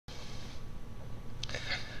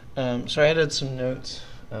So I added some notes,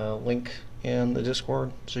 link in the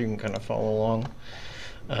Discord, so you can kind of follow along.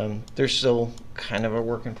 There's still kind of a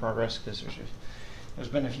work in progress because there's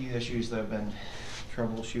been a few issues that I've been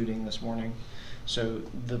troubleshooting this morning. So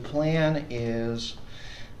the plan is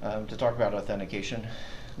to talk about authentication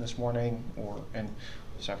this morning and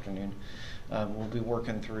this afternoon. We'll be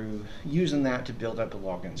working through using that to build up a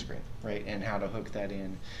login screen, right? And how to hook that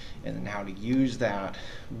in, and then how to use that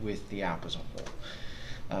with the app as a whole.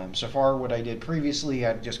 So far, what I did previously,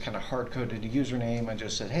 I just kind of hard-coded a username. I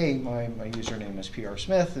just said, hey, my username is PR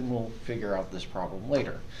Smith, and we'll figure out this problem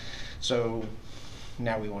later. So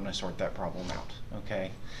now we want to sort that problem out,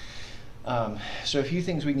 okay? So a few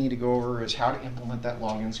things we need to go over is how to implement that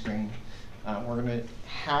login screen. We're going to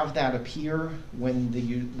have that appear when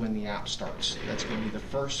the app starts. That's going to be the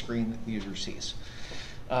first screen that the user sees,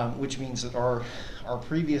 which means that our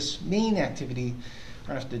previous main activity,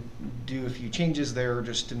 we're going to have to do a few changes there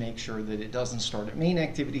just to make sure that it doesn't start at main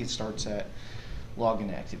activity, it starts at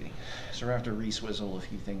login activity. So we're going to have to re-swizzle a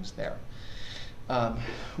few things there.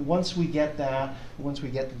 Once we get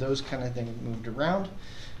those kind of things moved around,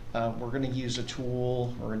 we're going to use a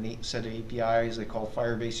tool or a set of APIs they call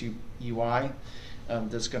Firebase UI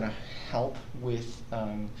that's going to help with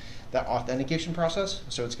that authentication process.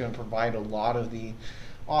 So it's going to provide a lot of the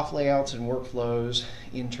auth layouts and workflows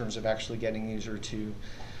in terms of actually getting the user to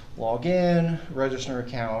log in, register an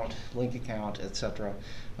account, link account, etc.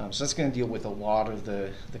 So that's going to deal with a lot of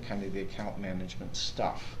the kind of the account management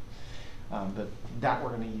stuff. But that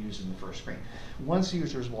we're going to use in the first screen. Once the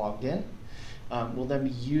user is logged in, we'll then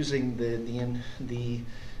be using the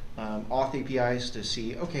auth APIs to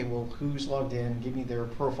see, okay, well, who's logged in, give me their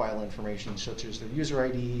profile information, such as their user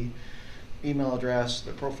ID, email address,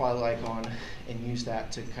 their profile icon, and use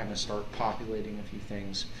that to kind of start populating a few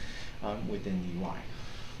things within the UI.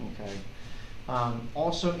 Okay.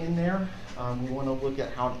 Also in there, we want to look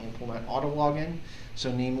at how to implement auto login.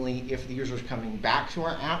 So namely, if the user is coming back to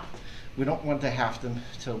our app, we don't want to have them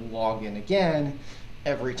to log in again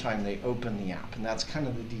every time they open the app, and that's kind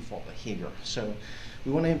of the default behavior. So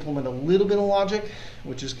we want to implement a little bit of logic,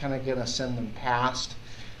 which is kind of going to send them past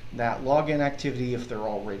that login activity if they're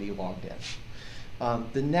already logged in.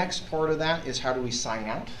 The next part of that is how do we sign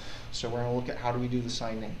out. So we're going to look at how do we do the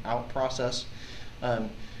signing out process.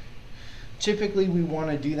 Typically, we want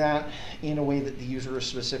to do that in a way that the user is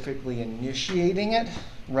specifically initiating it,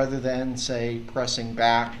 rather than, say, pressing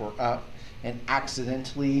back or up and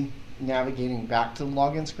accidentally navigating back to the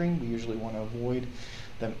login screen. We usually want to avoid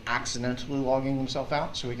them accidentally logging themselves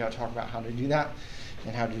out, so we got to talk about how to do that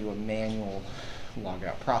and how to do a manual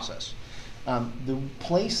logout process. The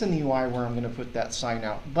place in the UI where I'm going to put that sign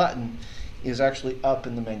out button is actually up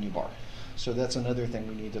in the menu bar. So that's another thing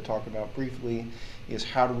we need to talk about briefly, is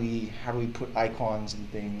how do we put icons and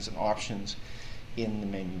things and options in the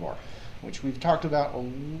menu bar, which we've talked about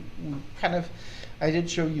kind of. I did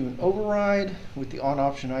show you an override with the on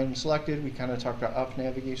option item selected. We kind of talked about up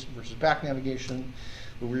navigation versus back navigation,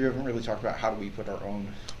 but we haven't really talked about how do we put our own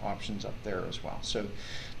options up there as well. So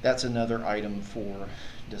that's another item for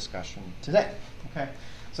discussion today. Okay,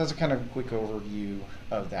 so that's a kind of quick overview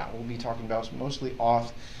of that. We'll be talking about mostly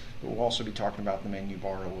auth, but we'll also be talking about the menu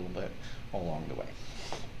bar a little bit along the way.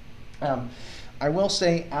 I will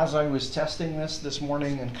say, as I was testing this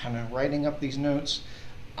morning and kind of writing up these notes,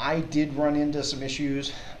 I did run into some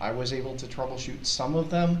issues. I was able to troubleshoot some of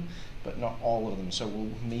them, but not all of them. So we'll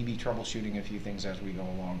maybe troubleshooting a few things as we go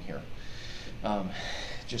along here,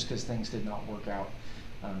 just because things did not work out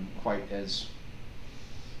quite as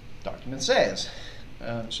document says.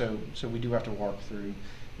 So we do have to walk through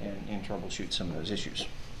and troubleshoot some of those issues.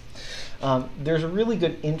 There's a really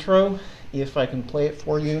good intro, if I can play it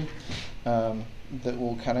for you, that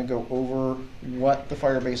will kind of go over what the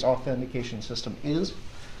Firebase authentication system is.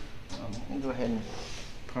 Let me go ahead and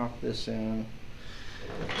pop this in.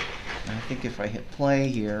 I think if I hit play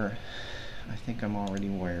here, I think I'm already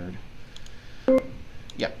wired.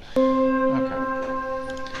 Yep.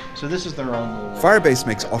 Okay. So this is their own little... Firebase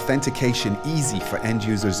makes authentication easy for end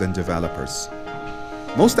users and developers.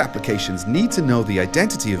 Most applications need to know the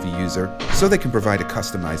identity of a user so they can provide a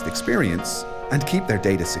customized experience and keep their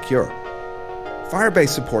data secure. Firebase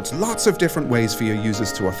supports lots of different ways for your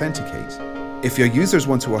users to authenticate. If your users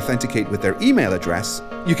want to authenticate with their email address,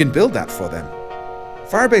 you can build that for them.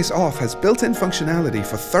 Firebase Auth has built-in functionality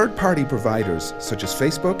for third-party providers such as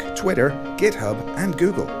Facebook, Twitter, GitHub, and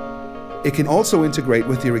Google. It can also integrate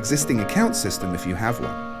with your existing account system if you have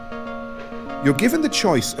one. You're given the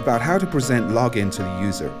choice about how to present login to the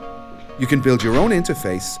user. You can build your own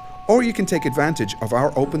interface Or you can take advantage of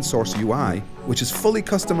our open source UI, which is fully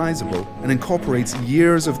customizable and incorporates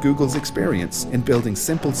years of Google's experience in building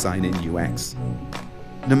simple sign-in UX.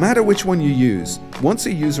 No matter which one you use, once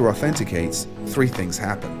a user authenticates, three things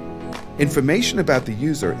happen. Information about the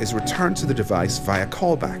user is returned to the device via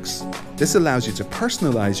callbacks. This allows you to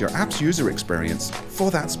personalize your app's user experience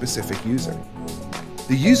for that specific user.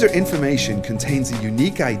 The user information contains a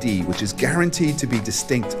unique ID which is guaranteed to be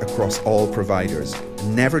distinct across all providers,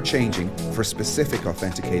 never changing for a specific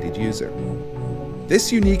authenticated user.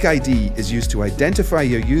 This unique ID is used to identify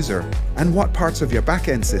your user and what parts of your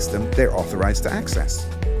backend system they're authorized to access.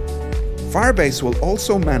 Firebase will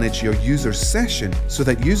also manage your user's session so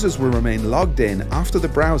that users will remain logged in after the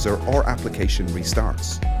browser or application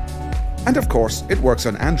restarts. And of course, it works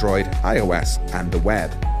on Android, iOS, and the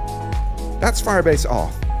web. That's Firebase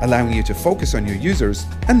Auth, allowing you to focus on your users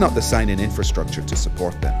and not the sign-in infrastructure to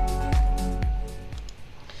support them.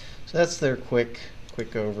 So that's their quick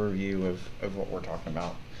overview of what we're talking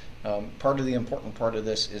about. Part of the important part of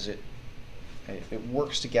this is it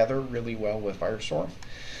works together really well with Firestore,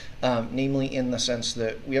 namely in the sense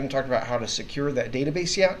that we haven't talked about how to secure that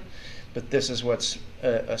database yet, but this is what's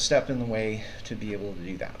a step in the way to be able to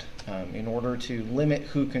do that. In order to limit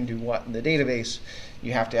who can do what in the database,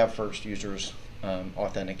 you have to have first users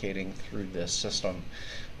authenticating through this system.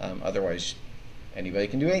 Otherwise, anybody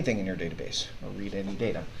can do anything in your database or read any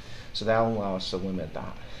data. So that will allow us to limit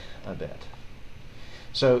that a bit.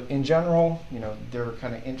 So in general, their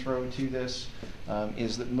kind of intro to this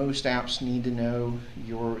is that most apps need to know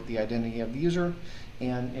the identity of the user,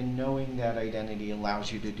 and in knowing that identity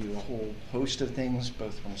allows you to do a whole host of things,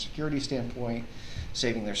 both from a security standpoint,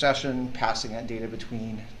 saving their session, passing that data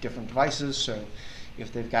between different devices. So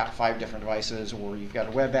if they've got 5 different devices, or you've got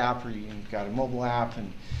a web app, or you've got a mobile app,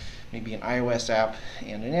 and maybe an iOS app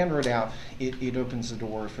and an Android app, it opens the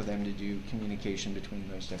door for them to do communication between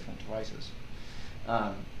those different devices.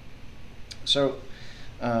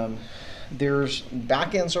 There's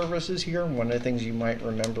backend services here. One of the things you might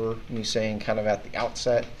remember me saying kind of at the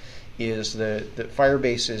outset is that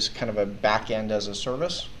Firebase is kind of a backend as a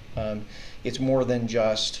service. It's more than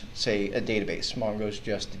just, say, a database. Mongo's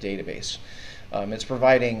just a database. It's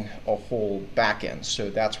providing a whole backend. So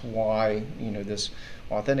that's why this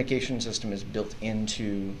authentication system is built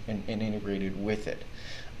into and integrated with it.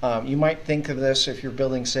 You might think of this, if you're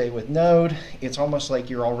building, say, with Node, it's almost like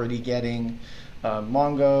you're already getting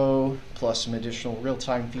Mongo plus some additional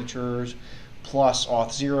real-time features plus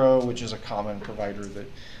Auth0, which is a common provider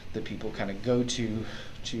that people kind of go to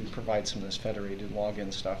provide some of this federated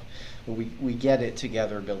login stuff. But we get it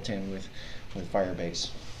together built in with Firebase.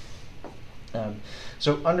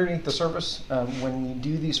 So underneath the service, when we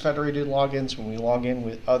do these federated logins, when we log in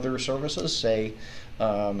with other services, say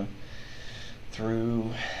through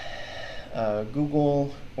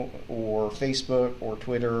Google or Facebook or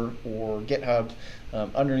Twitter or GitHub,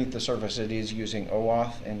 underneath the surface it is using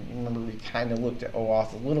OAuth. And remember, we kind of looked at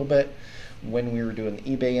OAuth a little bit when we were doing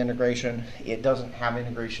the eBay integration. It doesn't have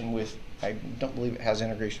integration with, I don't believe it has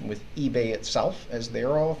integration with eBay itself as their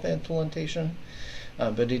auth implementation,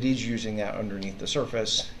 but it is using that underneath the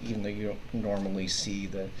surface, even though you don't normally see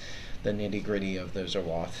the nitty-gritty of those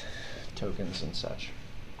OAuth tokens and such.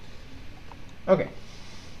 Okay,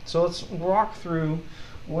 so let's walk through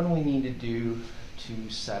what do we need to do to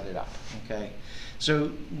set it up. Okay,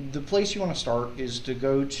 so the place you want to start is to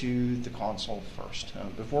go to the console first.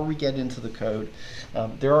 Before we get into the code,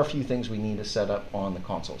 there are a few things we need to set up on the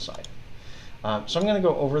console side. So I'm going to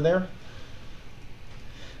go over there.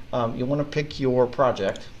 You'll want to pick your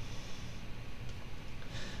project.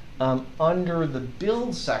 Under the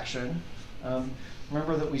build section,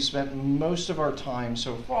 remember that we spent most of our time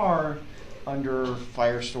so far under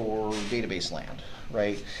Firestore database land,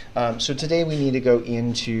 right? So today we need to go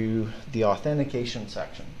into the authentication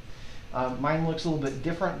section. Mine looks a little bit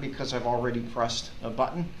different because I've already pressed a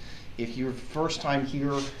button. If you're first time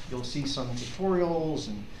here, you'll see some tutorials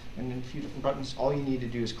and a few different buttons. All you need to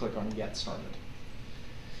do is click on Get Started.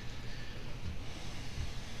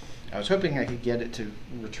 I was hoping I could get it to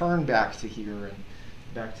return back to here and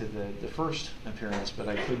back to the first appearance, but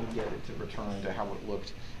I couldn't get it to return to how it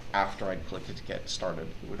looked after I'd click it to get started.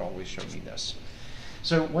 It would always show me this.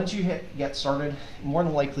 So once you hit Get Started, more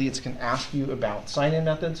than likely it's going to ask you about sign-in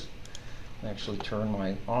methods. I actually turn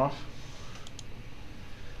mine off.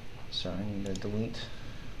 So I need to delete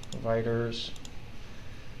providers.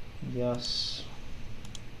 Yes.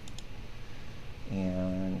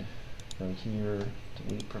 And go here,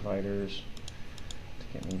 delete providers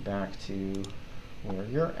to get me back to where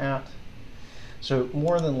you're at. So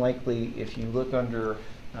more than likely, if you look under,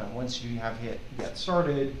 once you have hit Get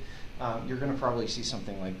Started, you're going to probably see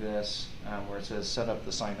something like this, where it says set up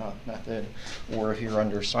the sign up method, or if you're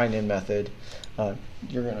under sign in method,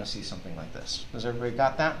 you're going to see something like this. Has everybody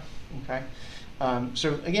got that? Okay.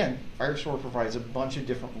 So again, Firestore provides a bunch of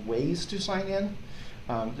different ways to sign in.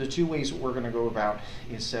 The two ways that we're going to go about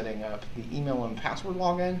is setting up the email and password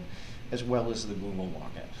login, as well as the Google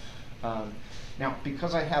login. Now,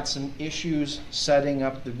 because I had some issues setting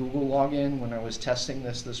up the Google login when I was testing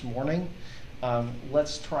this morning,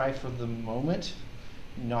 let's try for the moment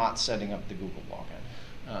not setting up the Google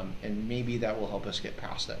login, and maybe that will help us get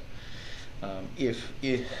past it. If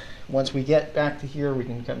once we get back to here, we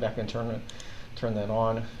can come back and turn that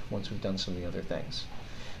on once we've done some of the other things.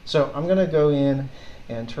 So I'm going to go in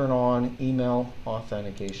and turn on email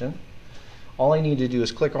authentication. All I need to do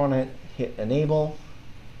is click on it, hit enable,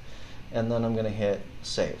 and then I'm going to hit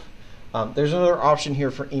save. There's another option here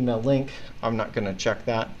for email link. I'm not going to check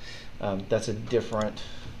that. That's a different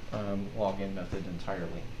login method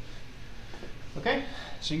entirely. Okay,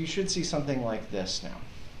 so you should see something like this now.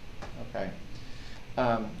 Okay,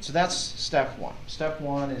 so that's step one. Step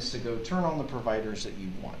one is to go turn on the providers that you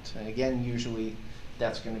want. And again, usually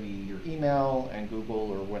that's going to be your email and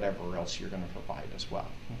Google or whatever else you're going to provide as well.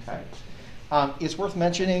 Okay. It's worth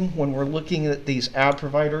mentioning when we're looking at these ad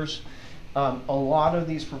providers, a lot of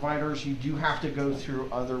these providers you do have to go through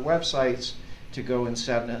other websites to go and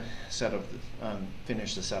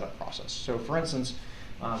finish the setup process. So for instance,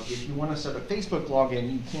 if you want to set a Facebook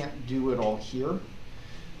login, you can't do it all here.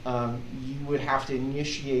 You would have to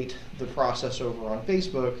initiate the process over on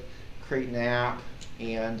Facebook, create an app,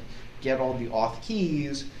 and get all the auth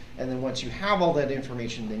keys, and then once you have all that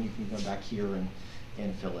information, then you can go back here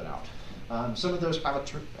and fill it out. Some of those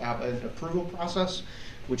have an approval process,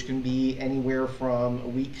 which can be anywhere from a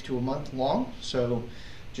week to a month long. So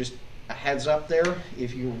just a heads up there,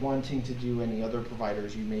 if you're wanting to do any other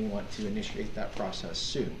providers, you may want to initiate that process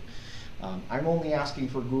soon. I'm only asking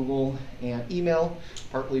for Google and email,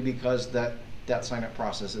 partly because that sign-up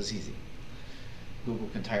process is easy. Google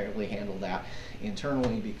can entirely handle that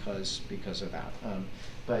internally because of that.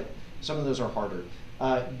 But some of those are harder.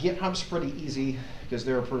 GitHub's pretty easy because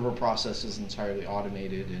their approval process is entirely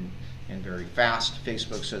automated and very fast.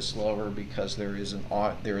 Facebook's is slower because there is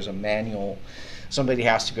a manual. Somebody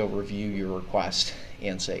has to go review your request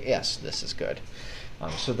and say, yes, this is good.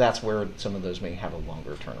 So that's where some of those may have a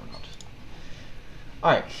longer turnaround.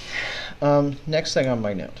 All right, next thing on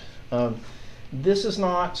my note. This is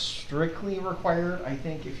not strictly required, I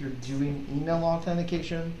think, if you're doing email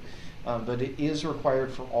authentication, but it is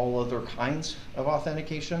required for all other kinds of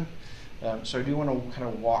authentication. So I do want to kind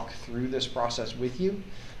of walk through this process with you,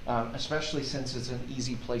 especially since it's an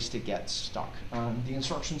easy place to get stuck. The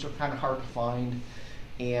instructions are kind of hard to find,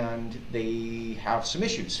 and they have some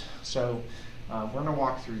issues. So we're going to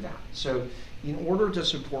walk through that. So in order to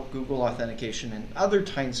support Google authentication and other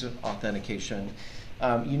types of authentication,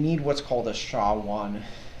 you need what's called a SHA-1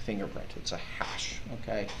 fingerprint. It's a hash,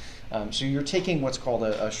 okay? So you're taking what's called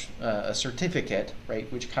a certificate,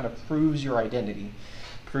 right, which kind of proves your identity,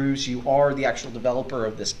 proves you are the actual developer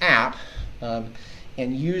of this app,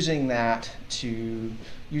 and using that to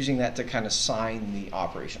kind of sign the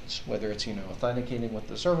operations, whether it's authenticating with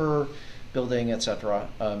the server, building, etc.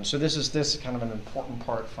 So this is kind of an important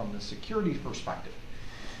part from the security perspective.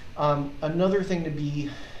 Another thing to be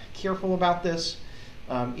careful about this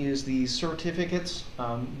is the certificates.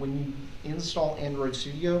 When you install Android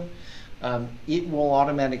Studio, it will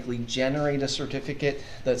automatically generate a certificate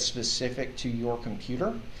that's specific to your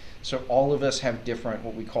computer. So all of us have different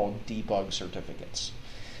what we call debug certificates.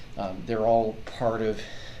 They're all part of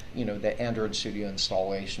the Android Studio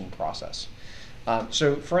installation process.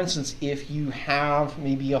 So for instance, if you have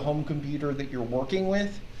maybe a home computer that you're working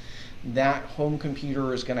with, that home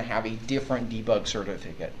computer is going to have a different debug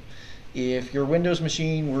certificate. If your Windows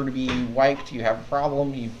machine were to be wiped, you have a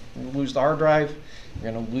problem, you lose the hard drive,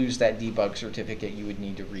 you're going to lose that debug certificate. You would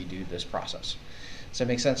need to redo this process. Does that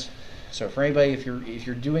make sense? So for anybody, if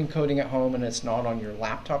you're doing coding at home and it's not on your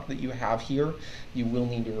laptop that you have here, you will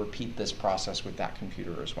need to repeat this process with that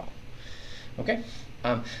computer as well. Okay.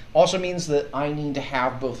 Also means that I need to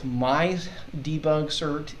have both my debug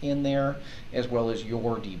cert in there as well as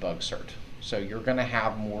your debug cert. So you're going to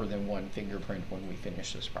have more than one fingerprint when we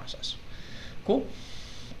finish this process. Cool.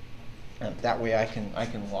 That way I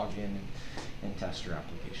can log in and test your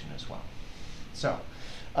application as well. So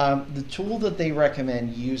the tool that they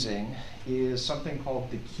recommend using is something called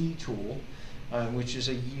the Key tool, which is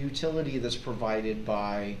a utility that's provided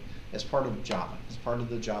as part of Java, as part of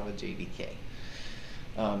the Java JDK.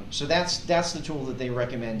 So that's the tool that they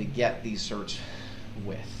recommend to get these certs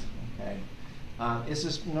with. Okay. This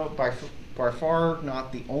is by far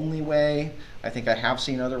not the only way. I think I have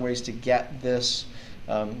seen other ways to get this,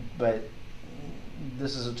 but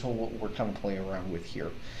this is a tool we're kind of playing around with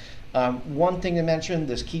here. One thing to mention,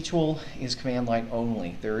 this key tool is command line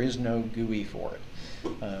only. There is no GUI for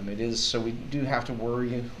it. So we do have to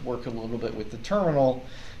work a little bit with the terminal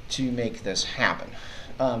to make this happen.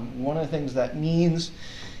 One of the things that means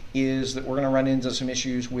is that we're going to run into some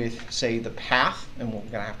issues with, say, the path, and we're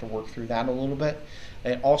going to have to work through that a little bit.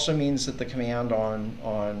 It also means that the command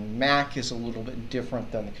on Mac is a little bit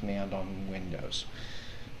different than the command on Windows,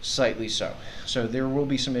 slightly so. So there will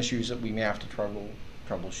be some issues that we may have to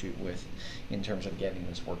troubleshoot with in terms of getting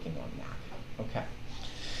this working on Mac. Okay.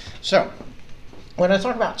 So when I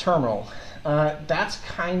talk about terminal, that's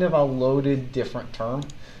kind of a loaded different term,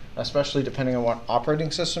 especially depending on what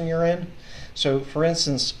operating system you're in. So for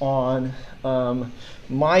instance, on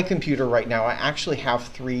my computer right now, I actually have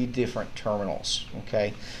 3 different terminals.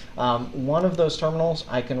 Okay, one of those terminals,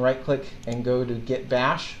 I can right click and go to Git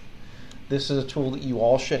Bash. This is a tool that you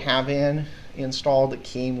all should have installed that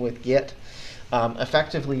came with Git.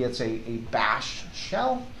 Effectively, it's a bash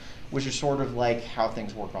shell, which is sort of like how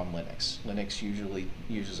things work on Linux. Linux usually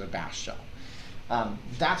uses a bash shell.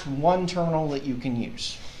 That's one terminal that you can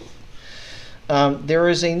use. There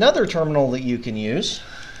is another terminal that you can use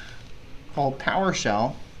called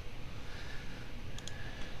PowerShell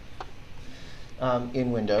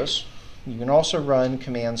in Windows. You can also run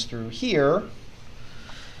commands through here,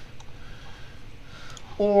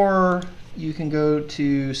 or you can go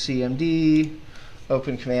to CMD,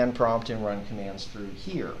 open command prompt, and run commands through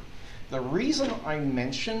here. The reason I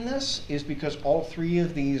mention this is because all three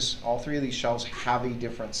of these shells have a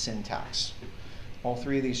different syntax. All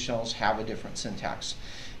 3 of these shells have a different syntax,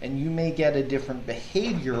 and you may get a different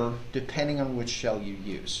behavior depending on which shell you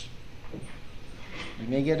use. You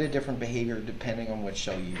may get a different behavior depending on which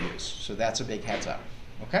shell you use. So that's a big heads up.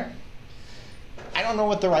 Okay? I don't know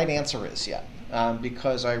what the right answer is yet,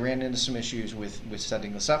 because I ran into some issues with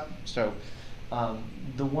setting this up. So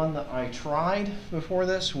the one that I tried before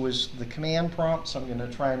this was the command prompt, so I'm going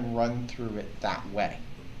to try and run through it that way.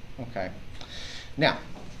 Okay. Now,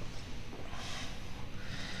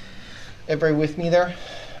 everybody with me there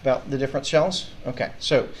about the different shells? Okay,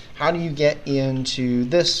 so how do you get into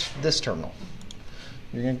this terminal?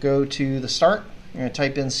 You're going to go to the start, you're going to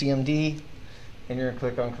type in CMD, and you're going to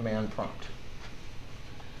click on command prompt.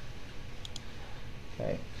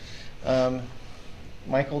 Okay.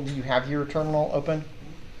 Michael, do you have your terminal open?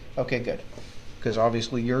 Okay, good, because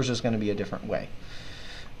obviously yours is going to be a different way.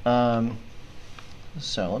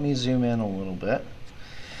 So let me zoom in a little bit.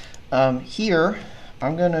 Here,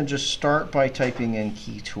 I'm going to just start by typing in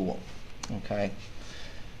key tool. Okay,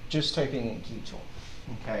 just typing in key tool.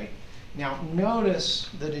 Okay, now notice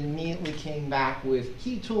that it immediately came back with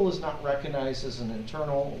key tool is not recognized as an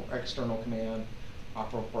internal or external command,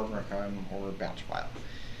 operating program, or batch file.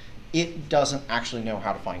 It doesn't actually know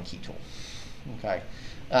how to find key tool. Okay,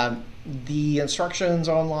 the instructions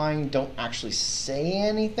online don't actually say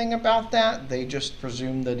anything about that. They just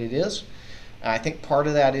presume that it is. I think part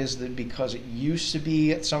of that is that because it used to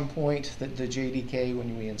be at some point that the JDK,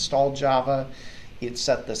 when we installed Java, it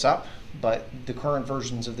set this up, but the current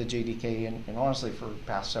versions of the JDK, and honestly for the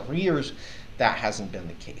past several years, that hasn't been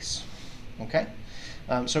the case. Okay,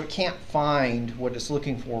 so it can't find what it's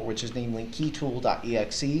looking for, which is namely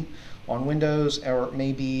keytool.exe on Windows, or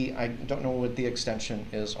maybe, I don't know what the extension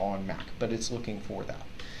is on Mac, but it's looking for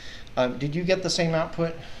that. Did you get the same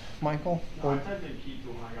output, Michael? No, I typed in key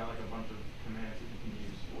tool and I got like a bunch of commands that you can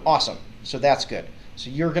use. Awesome. So that's good. So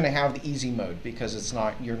you're going to have the easy mode because it's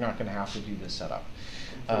not. You're not going to have to do this setup.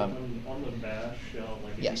 On the bash shell,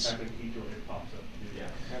 like if yes. you type in key tool, it pops up. Yeah.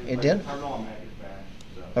 And it like, did? I don't know on Mac is bash.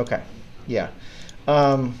 So. Okay. Yeah.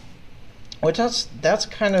 Which that's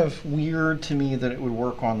kind of weird to me that it would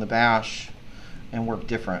work on the bash and work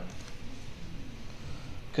different.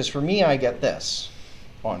 Because for me, I get this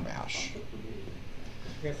on bash.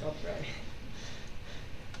 I guess I'll try.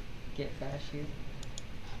 Get bash here.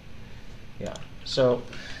 Yeah. So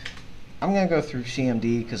I'm going to go through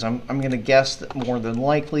CMD because I'm going to guess that more than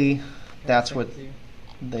likely that's what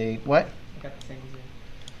they what? I got the same as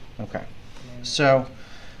you. Okay. So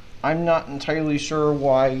I'm not entirely sure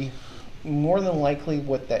why. More than likely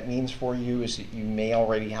what that means for you is that you may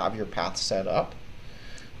already have your path set up,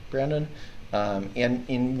 Brandon.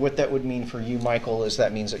 And what that would mean for you, Michael, is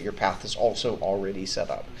that means that your path is also already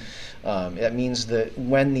set up. That means that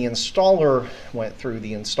when the installer went through,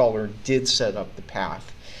 the installer did set up the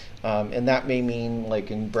path And that may mean,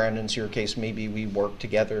 like in Brandon's your case, maybe we work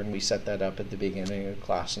together and we set that up at the beginning of the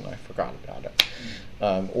class and I forgot about it.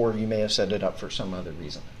 Or you may have set it up for some other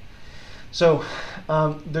reason. So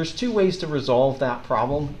there's two ways to resolve that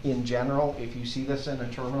problem in general. If you see this in a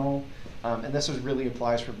terminal, and this really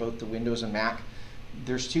applies for both the Windows and Mac,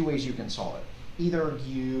 there's two ways you can solve it. Either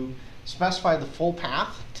you specify the full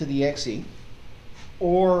path to the exe,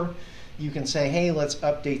 or you can say, hey, let's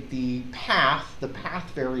update the path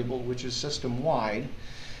variable, which is system-wide,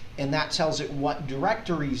 and that tells it what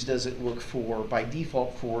directories does it look for by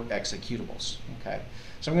default for executables. Okay,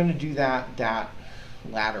 so I'm going to do that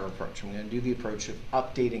latter approach. I'm going to do the approach of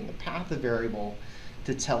updating the path of variable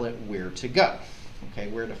to tell it where to go. Okay,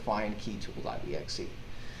 where to find keytool.exe.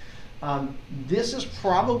 This is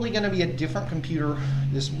probably going to be a different computer.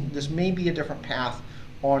 This may be a different path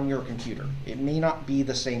on your computer. It may not be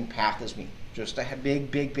the same path as me. Just a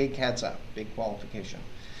big heads up, big qualification.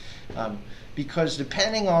 Because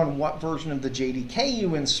depending on what version of the JDK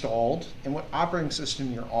you installed and what operating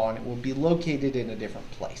system you're on, it will be located in a different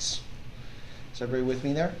place. Is everybody with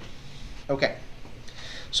me there? Okay.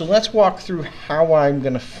 So let's walk through how I'm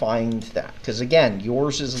going to find that. Because again,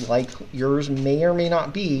 yours may or may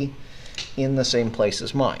not be in the same place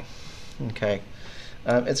as mine. Okay.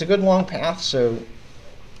 It's a good long path, so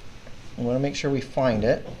I want to make sure we find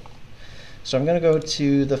it. So I'm going to go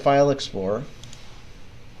to the File Explorer.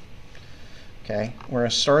 Okay. We're going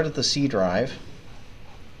to start at the C drive.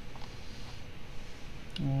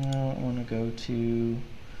 I want to go to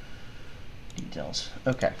details.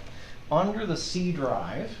 Okay. Under the C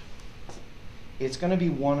drive, it's going to be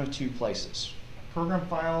one of two places: Program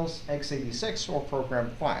Files x86 or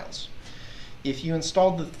Program Files. If you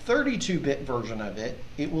installed the 32-bit version of it,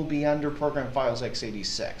 it will be under Program Files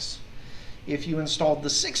x86. If you installed the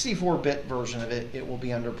 64-bit version of it, it will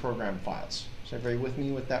be under Program Files. So everybody with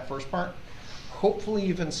me with that first part? Hopefully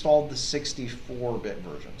you've installed the 64-bit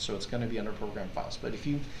version, so it's going to be under Program Files. But if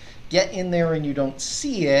you get in there and you don't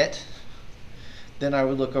see it, then I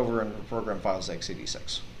would look over under Program Files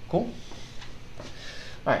x86. Cool?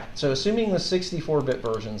 All right, so assuming the 64-bit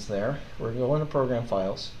version's there, we're going to Program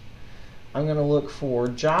Files. I'm going to look for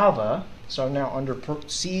Java. So I'm now under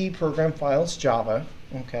C Program Files Java.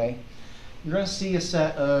 Okay, you're going to see a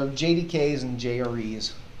set of JDKs and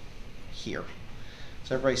JREs here.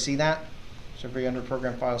 So everybody see that? So everybody under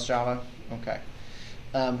Program Files Java? Okay.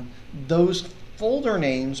 Those folder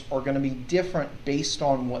names are going to be different based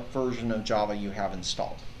on what version of Java you have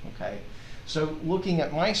installed. Okay. So looking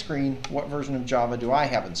at my screen, what version of Java do I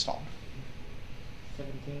have installed?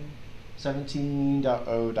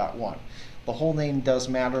 17.0.1. The whole name does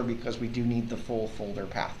matter because we do need the full folder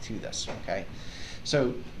path to this. Okay.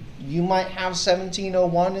 So you might have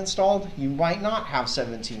 17.01 installed. You might not have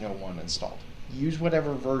 17.01 installed. Use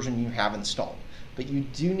whatever version you have installed. But you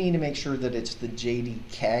do need to make sure that it's the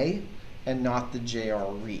JDK and not the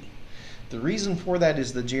JRE. The reason for that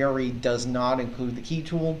is the JRE does not include the key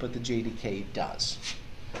tool, but the JDK does.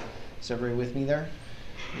 Is everybody with me there?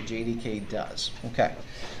 The JDK does. Okay.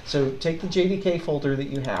 So take the JDK folder that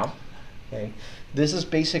you have. Okay. This is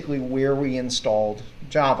basically where we installed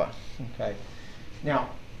Java. Okay.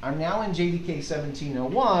 Now, I'm now in JDK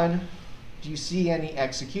 17.01. Do you see any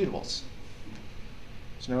executables?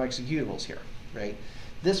 There's no executables here, right?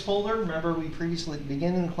 This folder, remember we previously, at the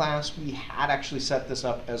beginning of the class, we had actually set this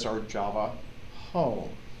up as our Java home.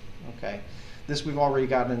 Okay. This we've already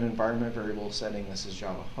got an environment variable setting this is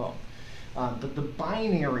Java home. But the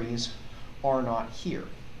binaries are not here.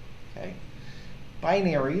 Okay.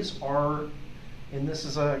 Binaries are, and this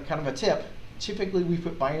is a kind of a tip, typically we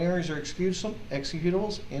put binaries or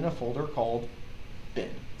executables in a folder called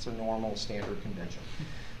bin. It's a normal standard convention.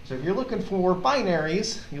 So if you're looking for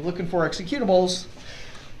binaries, you're looking for executables,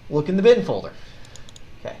 look in the bin folder.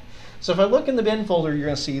 Okay. So if I look in the bin folder, you're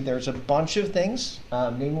going to see there's a bunch of things.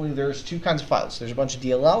 Namely, there's two kinds of files. There's a bunch of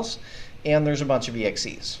DLLs, and there's a bunch of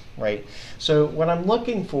EXEs, right? So what I'm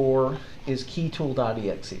looking for is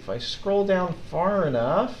keytool.exe. If I scroll down far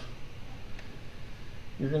enough,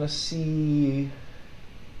 you're going to see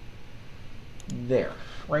there,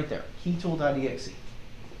 right there, keytool.exe.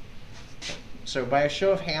 So by a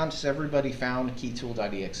show of hands, has everybody found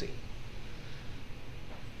keytool.exe?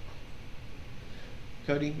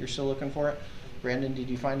 Cody, you're still looking for it? Brandon, did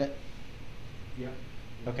you find it? Yeah.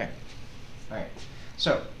 Okay. All right.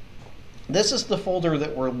 So this is the folder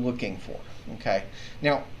that we're looking for. Okay.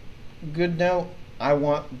 Now, good note, I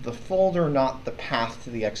want the folder, not the path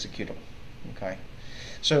to the executable. Okay.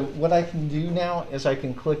 So what I can do now is I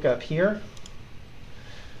can click up here.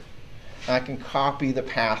 I can copy the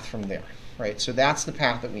path from there. Right. So that's the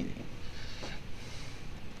path that we need.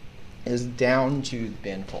 is down to the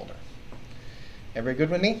bin folder. Everybody good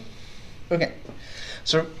with me? Okay,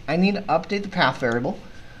 so I need to update the path variable.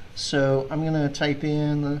 So I'm going to type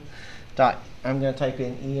in the I'm going to type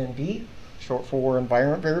in env, short for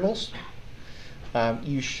environment variables.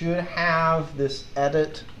 You should have this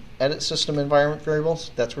edit system environment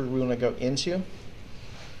variables. That's where we want to go into.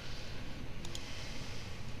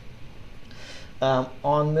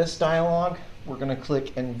 On this dialog, we're going to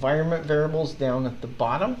click environment variables down at the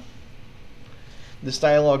bottom. This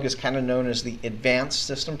dialog is kind of known as the advanced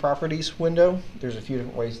system properties window. There's a few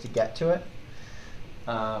different ways to get to it.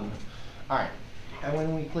 All right, and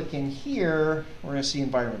when we click in here, we're going to see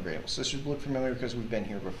environment variables. This should look familiar because we've been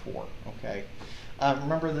here before. Okay.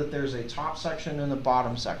 Remember that there's a top section and a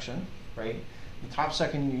bottom section, right? The top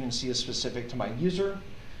section you can see is specific to my user.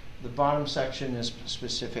 The bottom section is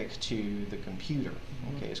specific to the computer.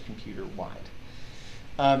 Okay, it's computer wide.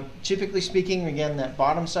 Typically speaking, again, that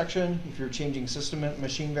bottom section, if you're changing system and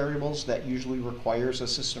machine variables, that usually requires a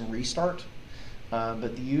system restart.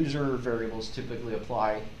 But the user variables typically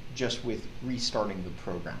apply just with restarting the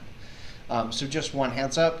program. So just one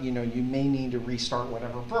heads up, you may need to restart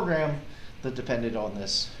whatever program that depended on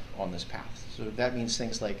this path. So that means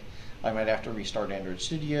things like I might have to restart Android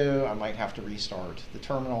Studio, I might have to restart the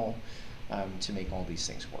terminal to make all these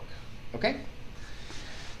things work. Okay?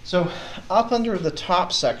 So up under the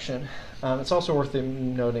top section, it's also worth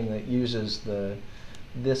noting that it uses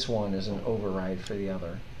this one as an override for the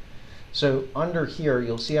other. So under here,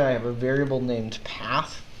 you'll see I have a variable named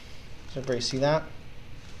path. Does everybody see that?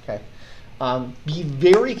 Okay. Be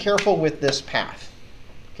very careful with this path.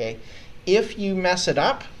 Okay. If you mess it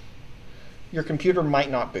up, your computer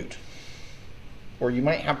might not boot, or you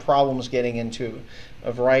might have problems getting into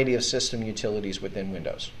a variety of system utilities within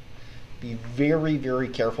Windows. Be very, very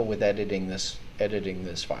careful with editing this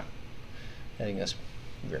file, editing this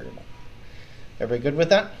variable. Everybody good with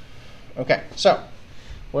that? Okay, so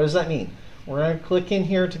what does that mean? We're going to click in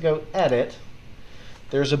here to go edit.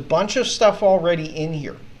 There's a bunch of stuff already in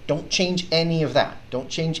here. Don't change any of that. Don't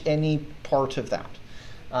change any part of that.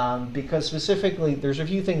 Because specifically, there's a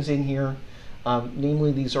few things in here.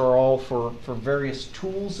 Namely, these are all for various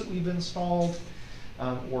tools that we've installed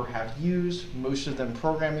or have used, most of them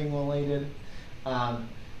programming related.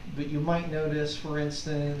 But you might notice, for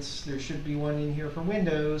instance, there should be one in here for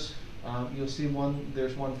Windows. You'll see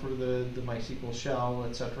there's one for the MySQL shell,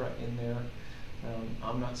 etc. in there.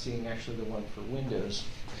 I'm not seeing actually the one for Windows.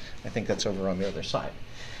 I think that's over on the other side.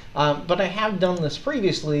 But I have done this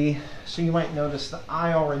previously, so you might notice that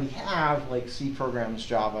I already have like C programs,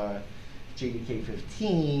 Java, JDK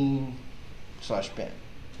 15 /bin,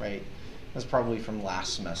 right? That's probably from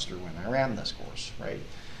last semester when I ran this course, right?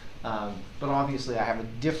 But obviously I have a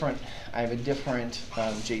different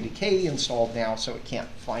JDK installed now, so it can't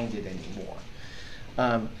find it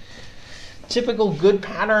anymore. Typical good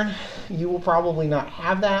pattern, you will probably not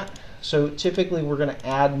have that. So typically we're going to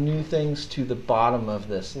add new things to the bottom of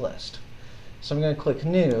this list. So I'm going to click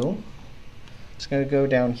new. It's going to go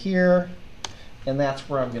down here, and that's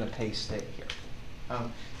where I'm going to paste it here.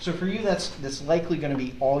 So for you, that's likely going to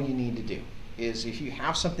be all you need to do. Is if you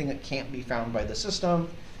have something that can't be found by the system,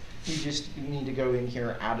 you need to go in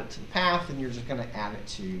here, add it to the path, and you're just going to add it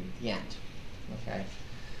to the end. Okay.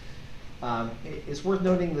 It's worth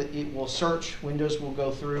noting that it will search. Windows will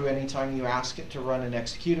go through anytime you ask it to run an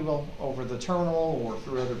executable over the terminal or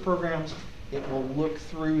through other programs. It will look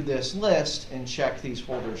through this list and check these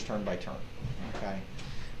folders turn by turn. Okay.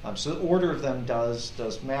 So the order of them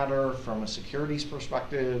does matter from a securities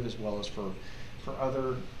perspective as well as for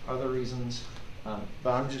other reasons.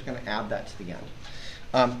 But I'm just going to add that to the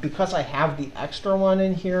end. Because I have the extra one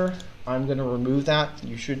in here, I'm going to remove that.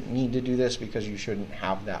 You shouldn't need to do this because you shouldn't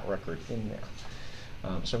have that record in there.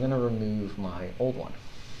 So I'm going to remove my old one.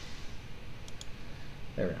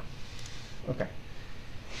 There we go. Okay.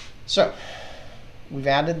 So we've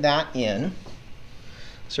added that in.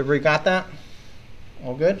 So everybody got that?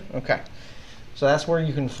 All good? Okay. So that's where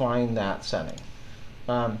you can find that setting.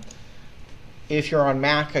 If you're on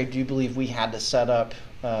Mac, I do believe we had to set up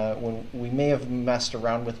when we may have messed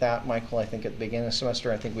around with that, Michael. I think at the beginning of the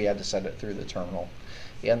semester, I think we had to set it through the terminal.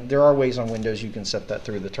 And there are ways on Windows you can set that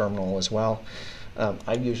through the terminal as well.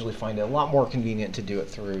 I usually find it a lot more convenient to do it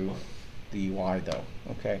through the UI, though.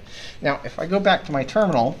 Okay. Now, if I go back to my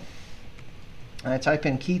terminal and I type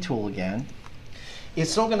in key tool again, it's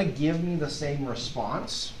still going to give me the same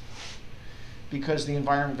response because the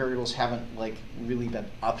environment variables haven't really been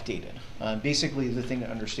updated. Basically, the thing to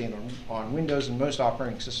understand on Windows and most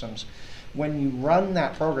operating systems, when you run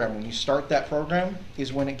that program, when you start that program,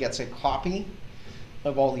 is when it gets a copy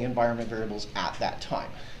of all the environment variables at that time.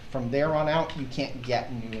 From there on out, you can't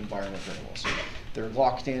get new environment variables. They're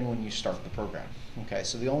locked in when you start the program. Okay,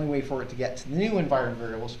 so the only way for it to get to the new environment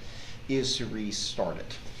variables is to restart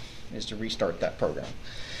it, is to restart that program.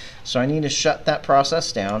 So I need to shut that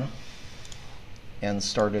process down and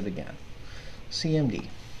start it again. CMD.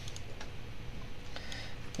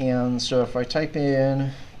 And so if I type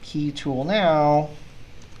in key tool now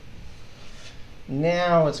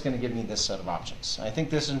it's going to give me this set of options. I think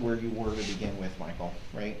this is where you were to begin with, Michael,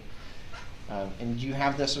 right? And do you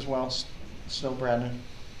have this as well, still, Brandon?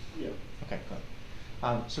 Yep. Okay, good.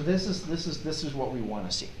 So this is what we want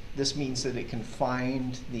to see. This means that it can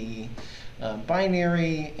find the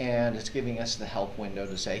binary, and it's giving us the help window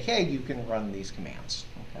to say, hey, you can run these commands.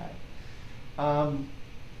 Okay.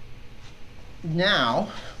 Now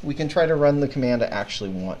we can try to run the command I actually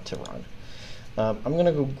want to run. I'm going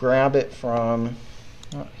to go grab it from,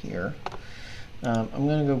 not here, I'm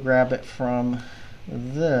going to go grab it from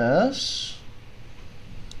this.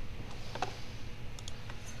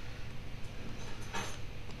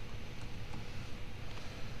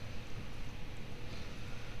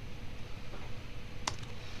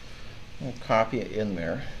 I'll copy it in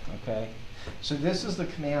there, okay? So this is the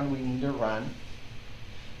command we need to run.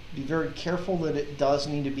 Be very careful that it does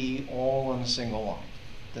need to be all on a single line.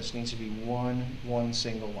 This needs to be one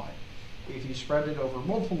single line. If you spread it over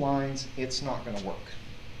multiple lines, it's not going to work.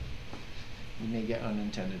 You may get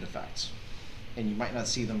unintended effects, and you might not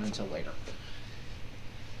see them until later.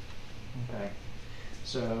 Okay,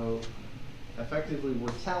 so effectively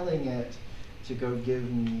we're telling it to go give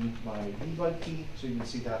me my debug key. So you can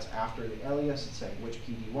see that's after the alias. It's saying, which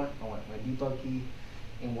key do you want? I want my debug key.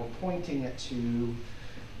 And we're pointing it to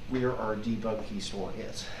where our debug key store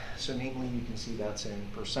is. So namely, you can see that's in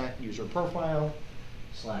 %user profile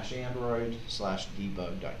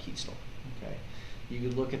 /android/debug.keystore. Okay, you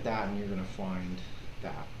could look at that and you're going to find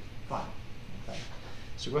that file. Okay,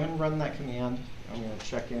 so go ahead and run that command. I'm going to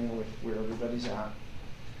check in with where everybody's at.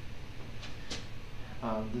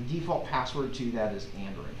 The default password to that is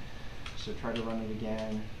Android. So try to run it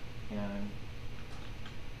again, and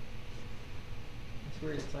It's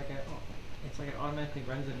weird. It's like it automatically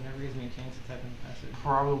runs it and never gives me a chance to type in the password.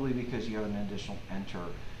 probably because you have an additional enter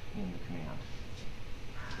in the command.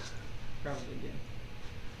 Probably did.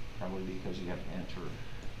 Probably because you have enter,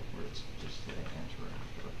 where it's just hitting enter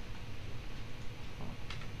after.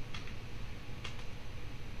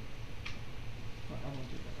 Well, I won't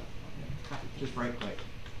do that. Copy. Just right click.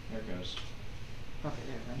 There it goes. Okay,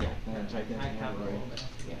 there. Right? Yeah, and then type in I copied a Android. little bit.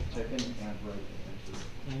 Yeah, type in Android and enter.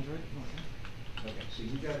 Android? Okay. Okay, so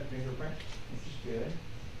you got a fingerprint, which is good.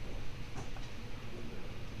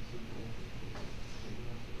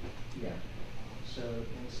 Yeah. So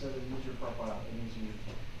instead of user profile, it means you ~/.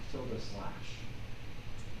 So go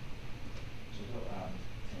up,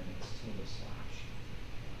 and it's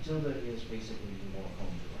 ~/. Tilde is basically your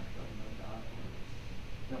home directory.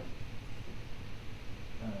 No.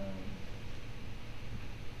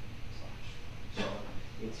 /. So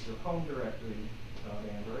it's your home directory of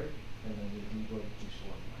Android, and then your debug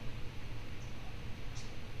keystore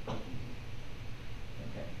line.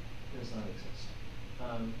 Okay, does not exist.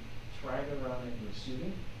 Try to run it with sudo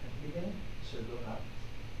at the beginning. So go up,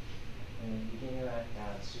 and at the beginning of that,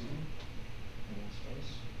 add sudo,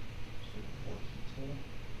 namespace, so for key tool.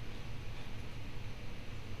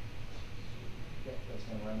 Yep, that's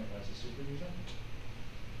going to run it as a super user.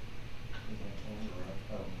 You can Android.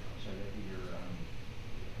 Oh, sorry, that'd be your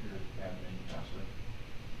admin password.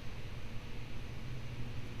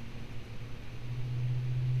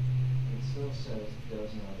 It still says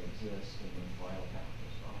does not exist in the file path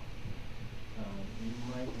as well. You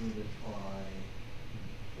might need to try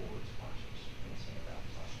forward slashes instead of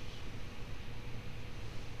backslashes.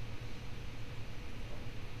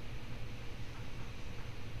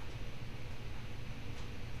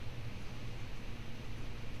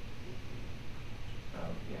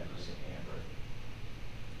 Yeah, just say Android.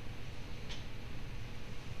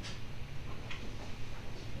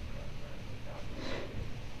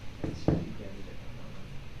 And see if you get a different number.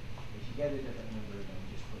 If you get a different number, then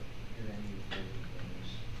just put your end user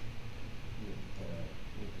names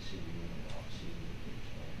with the CD and off CD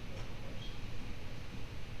occasionally.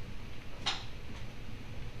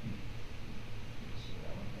 So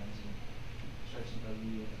that one ends in starts in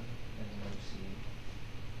W and then no C.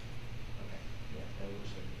 Okay, yeah, that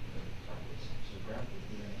was the probably the same. So grab it,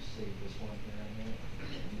 we're going to save this one here and here, and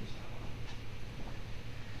then use that one.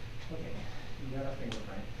 Okay, you got a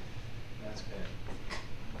fingerprint. That's good.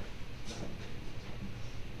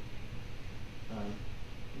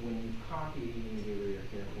 When you copy, you need to be really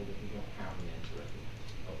careful that you don't have an enter at the end.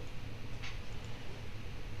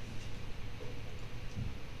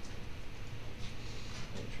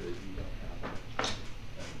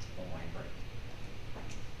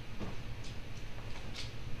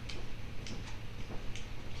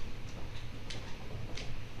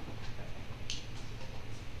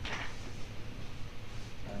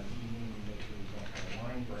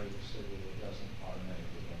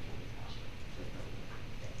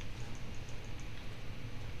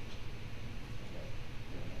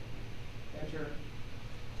 enter,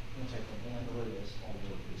 and type in Android as all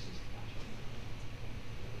lowercase attached.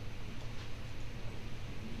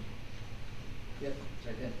 Yep,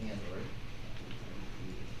 type in Android.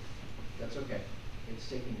 That's okay. It's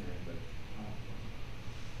taking your input.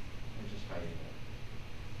 I'm just hiding it.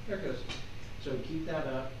 There it goes. So keep that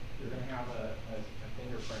up. You're going to have a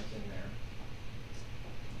fingerprint in there.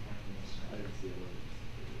 I didn't see it.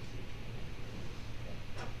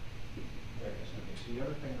 There it is. Okay, so you have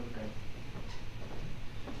a fingerprint.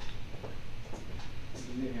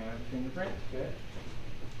 You have a fingerprint. Good.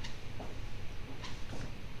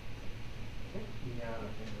 Okay, you have a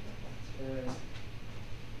fingerprint. That's good.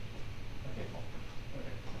 Okay, cool.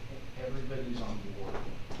 Okay. Everybody's on board.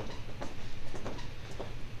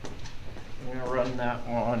 I'm going to run that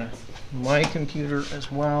on my computer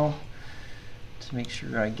as well to make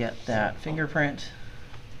sure I get that fingerprint.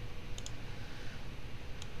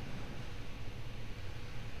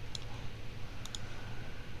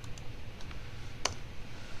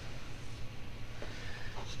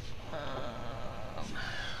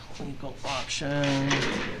 Legal option.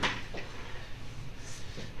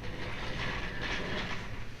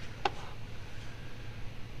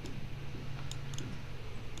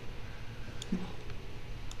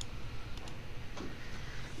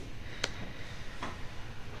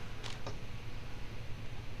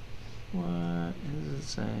 What is it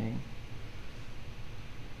saying?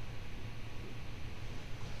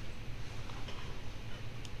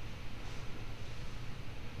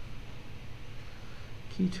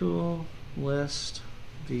 Key tool, list,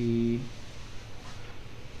 the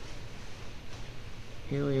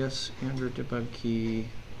alias, Android debug key.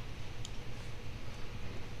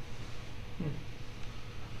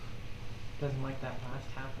 Doesn't like that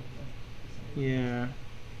last half of the. Yeah.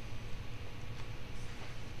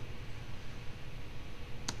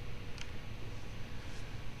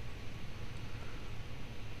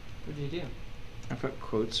 What did you do? I put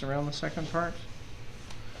quotes around the second part.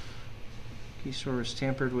 Key source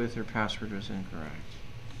tampered with or password was incorrect.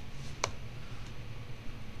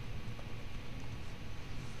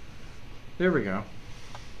 There we go.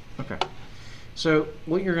 Okay. So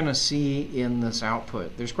what you're going to see in this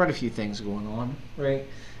output, there's quite a few things going on, right?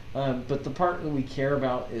 But the part that we care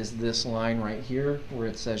about is this line right here where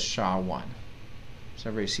it says SHA-1. So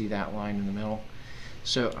everybody see that line in the middle?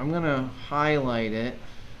 So I'm going to highlight it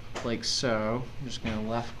like so. I'm just going to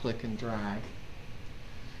left click and drag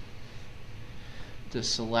to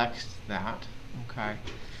select that, okay?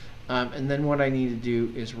 And then what I need to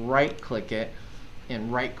do is right click it,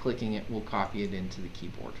 and right clicking it will copy it into the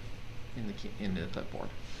keyboard, into the clipboard.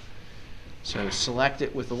 So select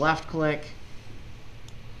it with the left click,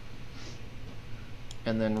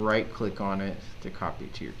 and then right click on it to copy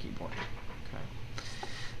it to your keyboard. Okay.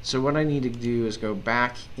 So what I need to do is go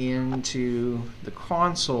back into the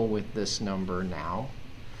console with this number now,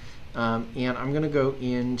 and I'm going to go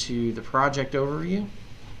into the project overview.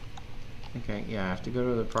 Okay, yeah, I have to go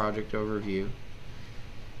to the project overview,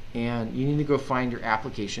 and you need to go find your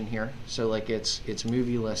application here. So like it's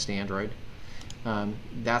movie list Android.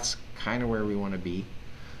 That's kind of where we want to be.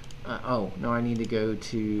 Oh, no, I need to go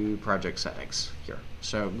to project settings here.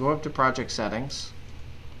 So go up to project settings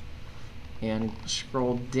and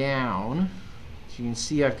scroll down. So you can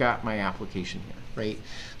see I've got my application here, right?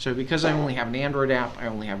 So because I only have an Android app, I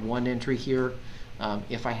only have one entry here.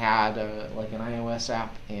 If I had like an iOS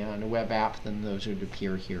app and a web app, then those would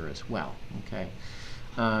appear here as well, okay?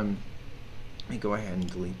 Let me go ahead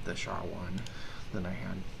and delete the SHA-1 that I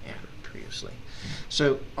had added previously.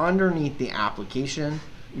 So underneath the application,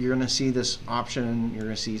 you're going to see this option. You're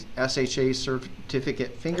going to see SHA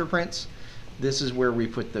certificate fingerprints. This is where we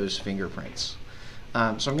put those fingerprints. So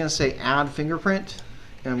I'm going to say add fingerprint,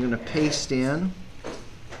 and I'm going to paste in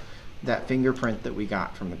that fingerprint that we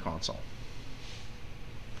got from the console.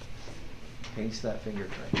 Paste that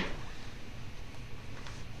fingerprint.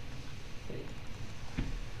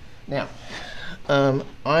 Now,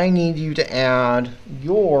 I need you to add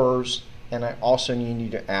yours, and I also need you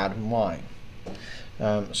to add mine.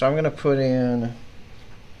 So I'm going to put in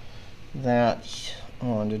that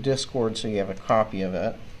onto Discord so you have a copy of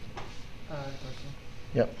it. Question.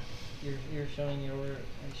 Yep. You're showing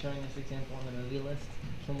this example on the movie list.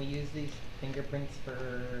 Can we use these fingerprints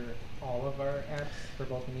for all of our apps, for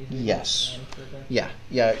both the music yes. and for the?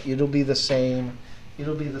 Yeah. It'll be the same.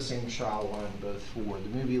 It'll be the same SHA-1 both for the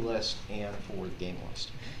movie list and for the game list.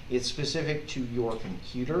 It's specific to your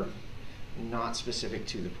computer, not specific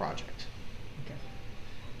to the project.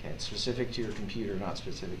 Okay, it's specific to your computer, not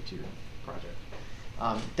specific to your project.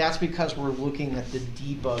 That's because we're looking at the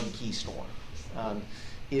debug key store.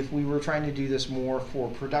 if we were trying to do this more for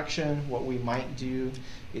production, what we might do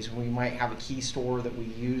is we might have a key store that we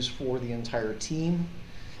use for the entire team,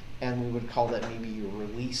 and we would call that maybe your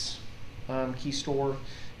release key store,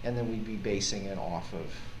 and then we'd be basing it off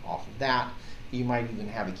of that. You might even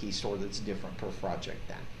have a key store that's different per project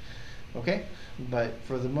then. Okay, but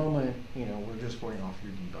for the moment, you know, we're just going off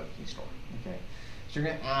your debug key store. Okay, so you're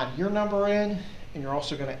going to add your number in, and you're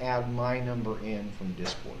also going to add my number in from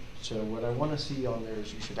Discord. So what I want to see on there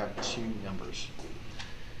is you should have two numbers.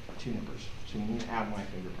 So you need to add my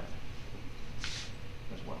fingerprint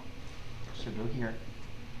as well. So go here.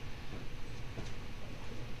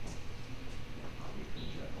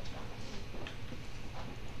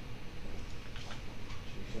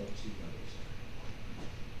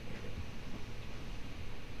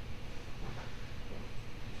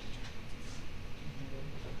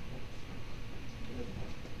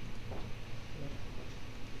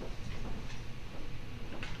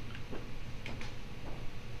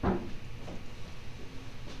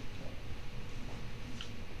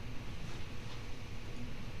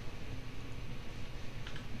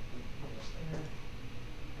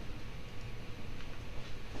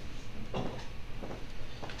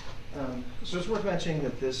 So it's worth mentioning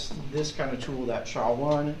that this kind of tool, that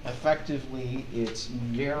SHA-1, effectively it's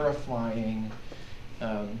verifying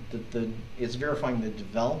it's verifying the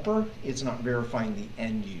developer. It's not verifying the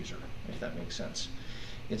end user, if that makes sense.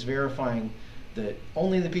 It's verifying that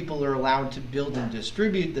only the people that are allowed to build and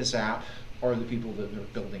distribute this app are the people that are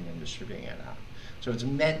building and distributing an app. So it's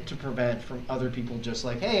meant to prevent from other people just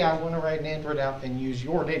like, hey, I want to write an Android app and use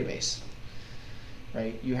your database,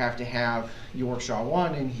 right? You have to have your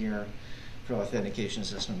SHA-1 in here for the authentication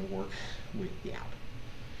system to work with the app.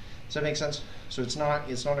 Does that make sense? So it's not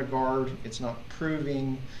a guard. It's not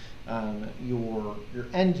proving your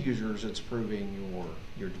end users. It's proving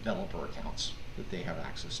your developer accounts that they have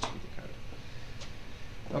access to the code.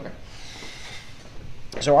 Okay.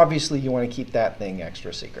 So obviously you want to keep that thing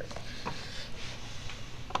extra secret.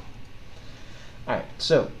 All right.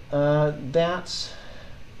 So that's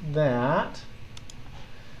that.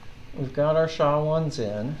 We've got our SHA-1s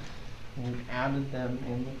in. We've added them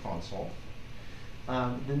in the console.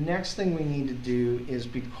 The next thing we need to do is,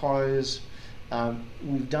 because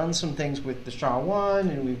we've done some things with the SHA-1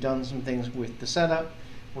 and we've done some things with the setup,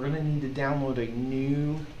 we're going to need to download a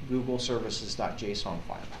new Google services.json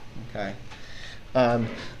file. Okay.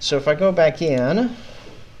 So if I go back in, it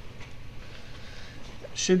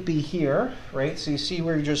should be here, right? So you see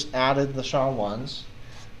where you just added the SHA-1s.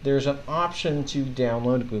 There's an option to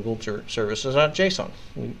download Google services.json.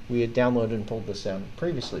 We had downloaded and pulled this down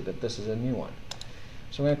previously, but this is a new one.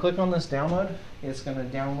 So I'm going to click on this download. It's going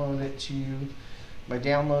to download it to my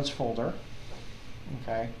downloads folder.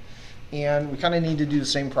 Okay, and we kind of need to do the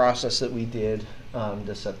same process that we did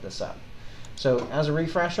to set this up. So as a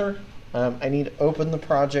refresher, I need to open the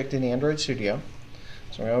project in Android Studio.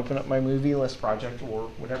 So I'm going to open up my movie list project or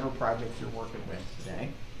whatever project you're working with today.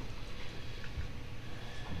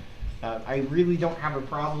 I really don't have a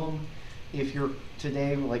problem if you're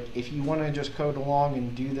today, like if you want to just code along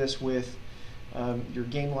and do this with your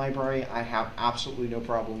game library. I have absolutely no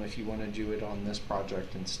problem if you want to do it on this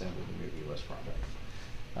project instead of the movie list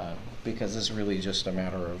project. Because it's really just a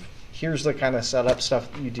matter of, here's the kind of setup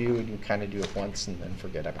stuff that you do, and you kind of do it once and then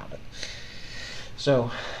forget about it. So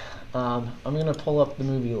I'm going to pull up the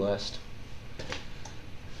movie list,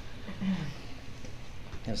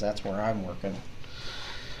 because that's where I'm working.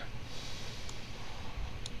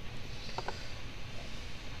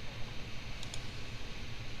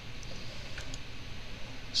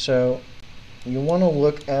 So you want to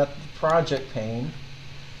look at the project pane,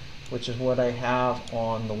 which is what I have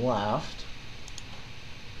on the left.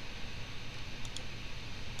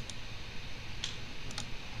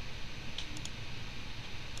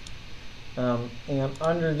 And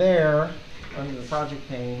under there, under the project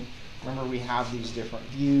pane, remember we have these different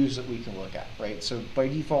views that we can look at, right? So by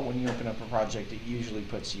default, when you open up a project, it usually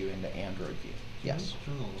puts you into Android view. Yes?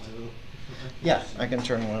 Turn the light up. Yeah, I can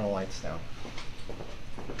turn one of the lights down.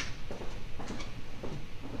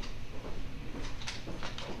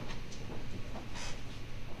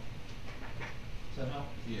 Does that help?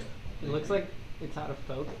 Yeah. It looks like it's out of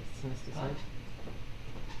focus, Mr. Smith.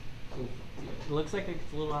 Cool. It looks like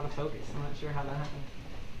it's a little out of focus. I'm not sure how that happened.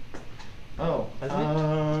 Oh,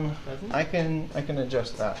 Doesn't it? I can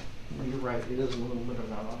adjust that. You're right. It is a little bit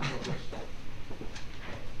of out of focus.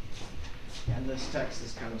 And this text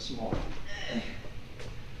is kind of small.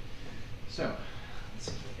 So let's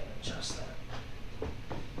see if we can adjust that.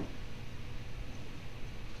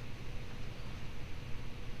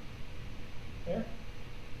 There.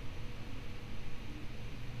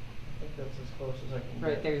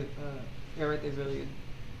 Right there's, yeah, right there's really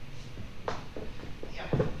good. Yeah.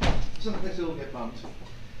 Sometimes it'll get bumped.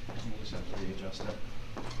 You just have to readjust it.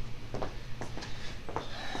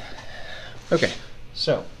 Okay,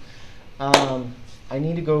 so I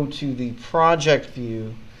need to go to the project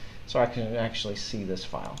view so I can actually see this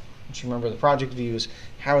file. Just remember, the project view is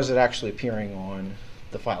how is it actually appearing on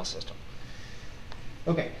the file system.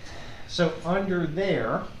 Okay, so under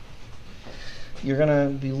there, you're going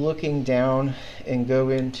to be looking down and go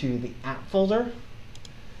into the app folder.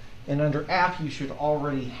 And under app, you should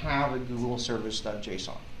already have a Google service.json.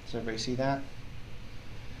 Does everybody see that?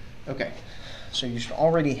 Okay, so you should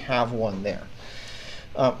already have one there.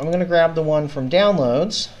 I'm going to grab the one from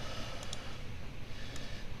downloads,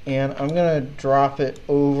 and I'm going to drop it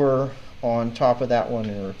over on top of that one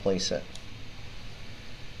and replace it.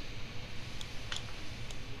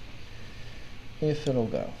 If it'll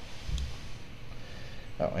go.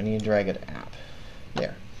 Oh, I need to drag it to app.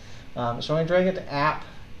 There. So when I drag it to app,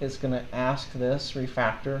 it's going to ask this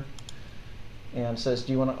refactor and says,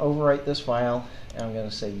 do you want to overwrite this file? And I'm going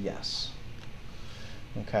to say yes.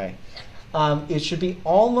 Okay. It should be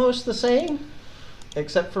almost the same,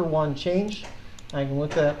 except for one change. I can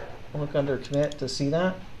look under commit to see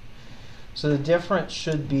that. So the difference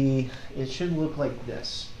should be, it should look like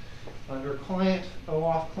this. Under client,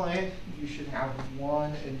 OAuth client, you should have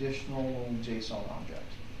one additional JSON object.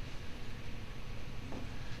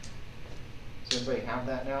 Does everybody have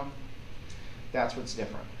that now? That's what's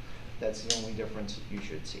different. That's the only difference that you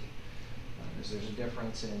should see. Because there's a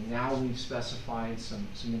difference in now we've specified some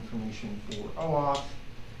information for OAuth.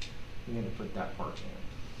 We need to put that part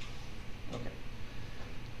in. Okay.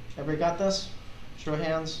 Everybody got this? Show of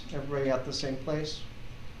hands. Everybody at the same place?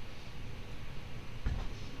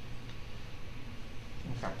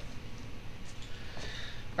 Okay.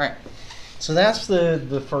 All right. So that's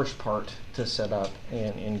the first part to set up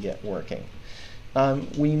and get working.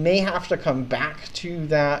 We may have to come back to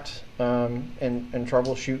that and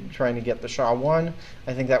troubleshoot trying to get the SHA-1.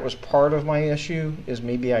 I think that was part of my issue, is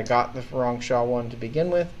maybe I got the wrong SHA-1 to begin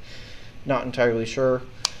with. Not entirely sure.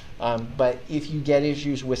 But if you get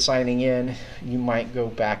issues with signing in, you might go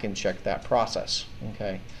back and check that process.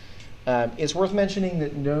 Okay. It's worth mentioning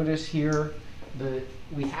that notice here that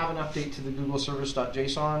we have an update to the Google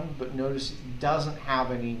service.json, but notice it doesn't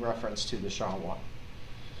have any reference to the SHA-1.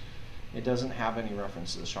 It doesn't have any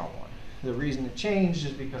reference to the SHA-1. The reason it changed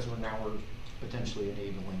is because we're potentially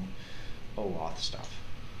enabling OAuth stuff,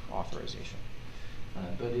 authorization.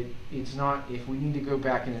 But it's not, if we need to go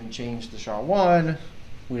back in and change the SHA-1,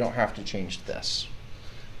 we don't have to change this.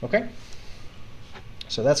 Okay?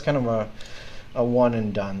 So that's kind of a one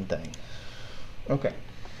and done thing. Okay.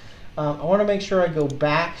 I want to make sure I go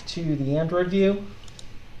back to the Android view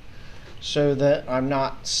so that I'm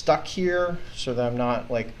not stuck here, so that I'm not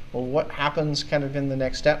like, well, what happens kind of in the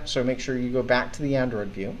next step? So make sure you go back to the Android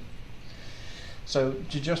view. So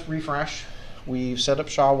to just refresh, we've set up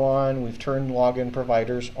SHA-1, we've turned login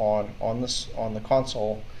providers on the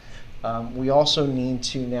console. We also need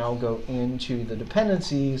to now go into the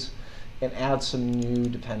dependencies and add some new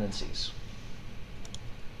dependencies.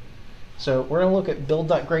 So we're going to look at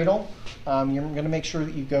build.gradle. You're going to make sure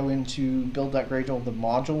that you go into build.gradle, the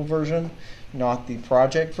module version, not the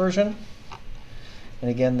project version.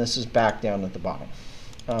 And again, this is back down at the bottom.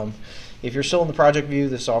 If you're still in the project view,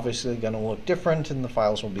 this is obviously going to look different and the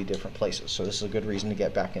files will be different places. So this is a good reason to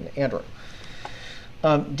get back into Android.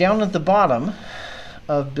 Down at the bottom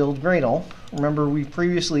of build.gradle, remember we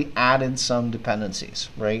previously added some dependencies,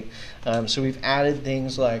 right? So we've added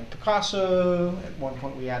things like Picasso, at one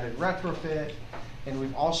point we added retrofit, and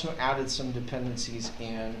we've also added some dependencies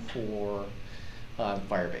in for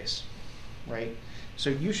Firebase, right? So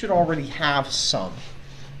you should already have some.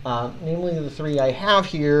 Namely the three I have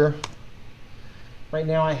here. Right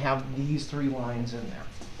now I have these 3 lines in there.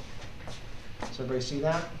 Does everybody see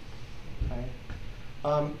that? Okay.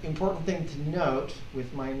 Important thing to note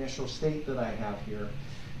with my initial state that I have here,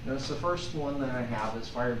 notice the first one that I have is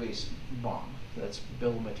Firebase BOM. That's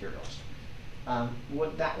bill of materials.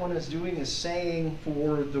 What that one is doing is saying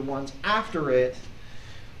for the ones after it,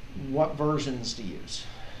 what versions to use.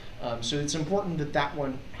 So it's important that that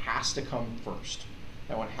one has to come first.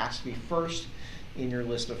 That one has to be first in your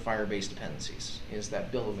list of Firebase dependencies, is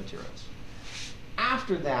that bill of materials.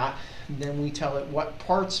 After that, then we tell it what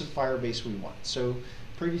parts of Firebase we want. So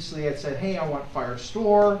previously I'd said, hey, I want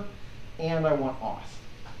Firestore and I want Auth,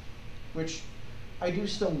 which I do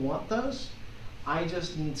still want those. I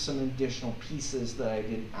just need some additional pieces that I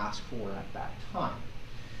didn't ask for at that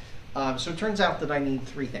time. So it turns out that I need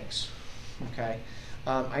 3 things. Okay,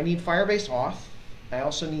 I need Firebase Auth, I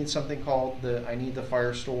also need something called I need the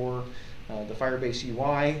Firestore, the Firebase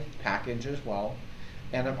UI package as well.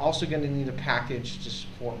 And I'm also going to need a package to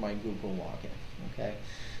support my Google login. Okay,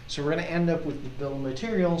 so we're going to end up with the bill of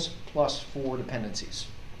materials plus 4 dependencies.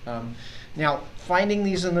 Now, finding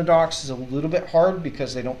these in the docs is a little bit hard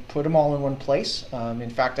because they don't put them all in one place. In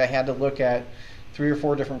fact, I had to look at 3 or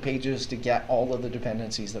 4 different pages to get all of the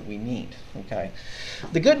dependencies that we need. Okay,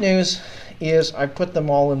 the good news is I put them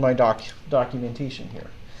all in my documentation here.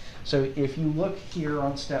 So if you look here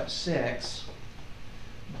on step 6,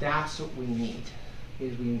 that's what we need.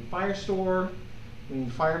 Is we need Firestore, we need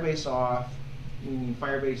Firebase auth, we need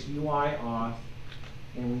Firebase UI auth,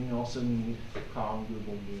 and we also need Chrome,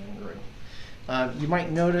 Google, Android. You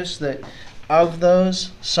might notice that of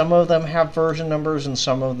those, some of them have version numbers and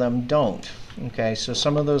some of them don't. Okay, so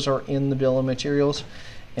some of those are in the bill of materials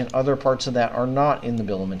and other parts of that are not in the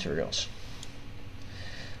bill of materials.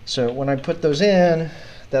 So when I put those in,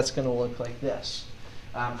 that's going to look like this.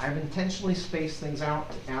 I've intentionally spaced things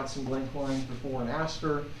out to add some blank lines before and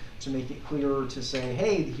after to make it clearer to say,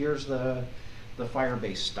 hey, here's the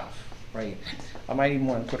Firebase stuff, right? I might even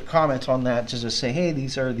want to put a comment on that to just say, hey,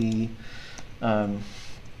 these are the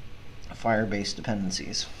Firebase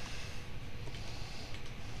dependencies.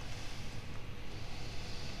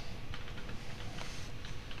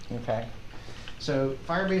 Okay, so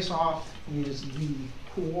Firebase auth is the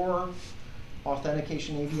core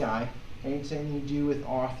authentication API. Anything you do with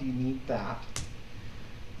auth, you need that.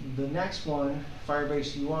 The next one,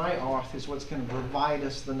 Firebase UI auth, is what's going to provide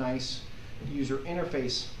us the nice user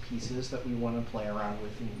interface pieces that we want to play around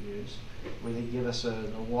with and use, where they give us a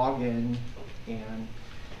login and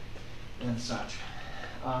such.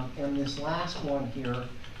 And this last one here,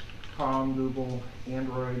 Chrome, Google,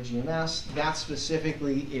 Android, GMS, that's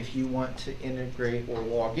specifically if you want to integrate or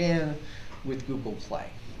log in with Google Play,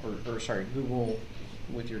 or sorry, Google,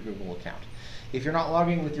 with your Google account. If you're not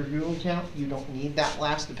logging with your Google account, you don't need that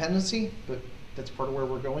last dependency, but that's part of where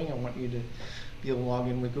we're going. I want you to be able to log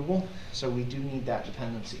in with Google, so we do need that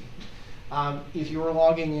dependency. If you're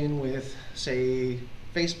logging in with, say,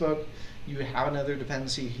 Facebook, you have another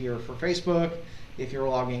dependency here for Facebook. If you're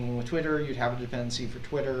logging in with Twitter, you'd have a dependency for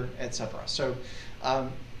Twitter, etc. So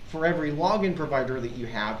for every login provider that you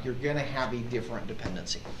have, you're going to have a different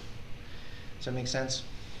dependency. Does that make sense?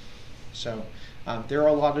 So there are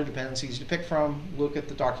a lot of dependencies to pick from. Look at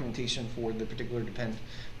the documentation for the particular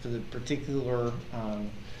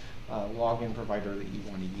login provider that you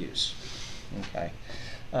want to use. Okay,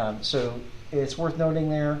 so it's worth noting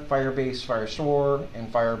there, Firebase, Firestore,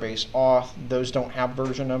 and Firebase auth, those don't have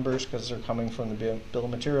version numbers because they're coming from the bill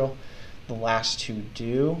of material. The last 2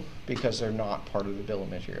 do because they're not part of the bill of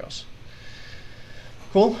materials.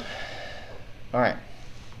 Cool? All right.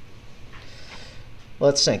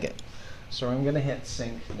 Let's sync it. So I'm going to hit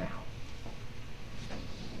sync now.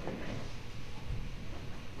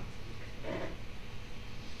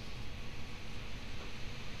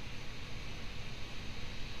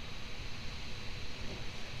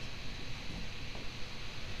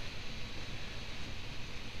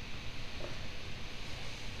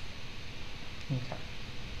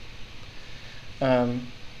 Okay.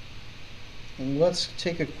 Let's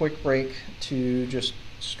take a quick break to just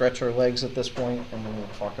stretch our legs at this point, and then we'll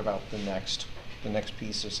talk about the next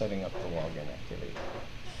piece of setting up the login activity.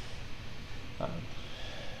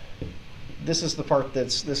 This is the part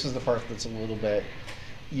that's a little bit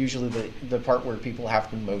usually the part where people have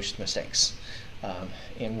the most mistakes,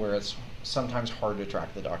 and where it's sometimes hard to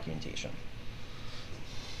track the documentation.